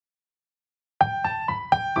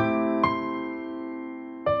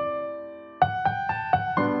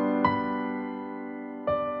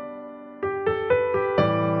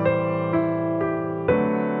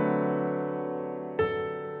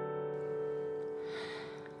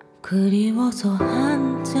그리워서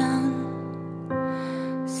한잔,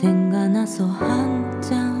 생각나서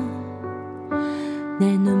한잔,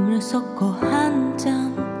 내 눈물 섞어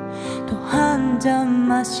한잔, 또 한잔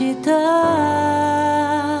마시다.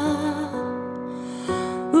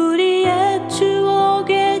 우리의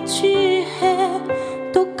추억에 취해,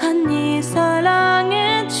 독한 네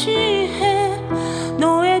사랑에 취해,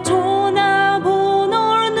 너의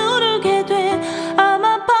전화번호를 누르게 돼.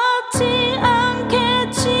 아마 받지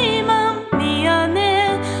않겠지만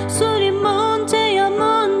미안해. 술이 문제야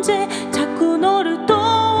문제, 자꾸 너를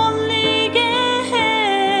떠올리게 해.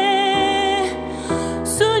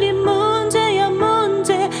 술이 문제야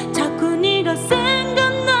문제, 자꾸 네가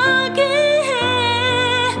생각나게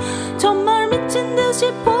해. 정말 미친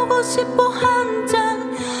듯이 보고 싶어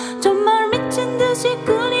한잔, 정말 미친 듯이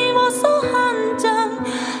그리워서 한잔,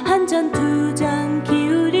 한 잔 두 잔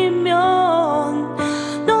기울이면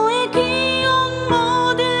너의 기억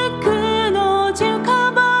모두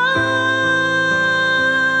끊어질까봐.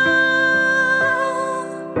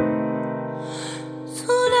 술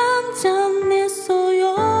한 잔 냈어요.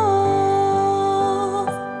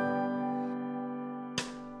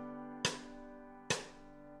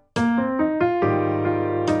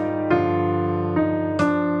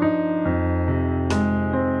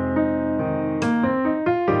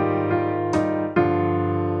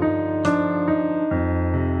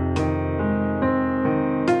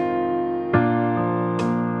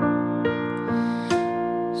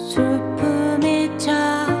 슬픔이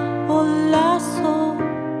차올라서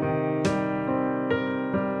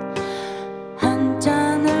한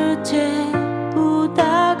잔을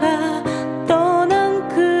채우다가 떠난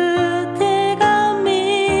그대가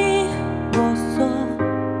미웠어.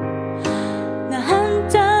 나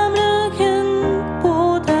한참을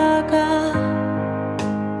흉보다가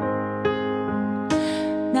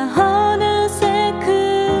나 어느새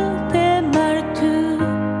그대 말투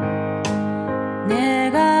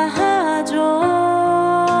내가 하죠.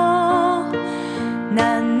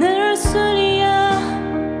 난 늘 술이야,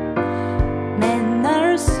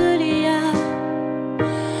 맨날 술이야.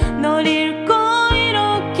 널 잃고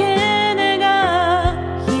이렇게 내가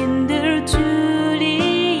힘들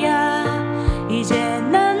줄이야. 이제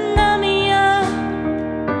난 남이야,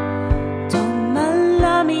 정말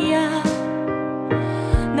남이야.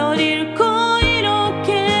 널 잃고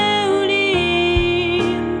이렇게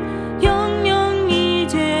우린 영영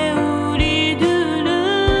이제 우리들은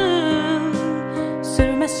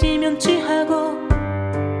술 마시면 취하고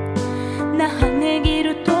나 한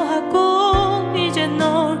얘기를 또 하고, 이제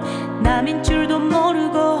널 남인 줄도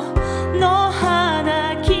모르고 너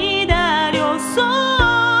하나 기다렸어.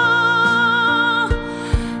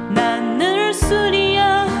 난 늘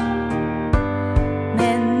술이야,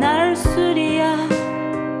 맨날 술이야.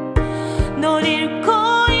 널 잃고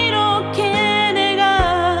이렇게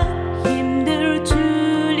내가 힘들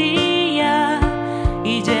줄이야.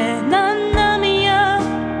 이제 난 남이야,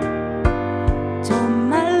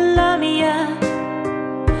 정말 남이야.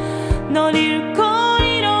 널 잃고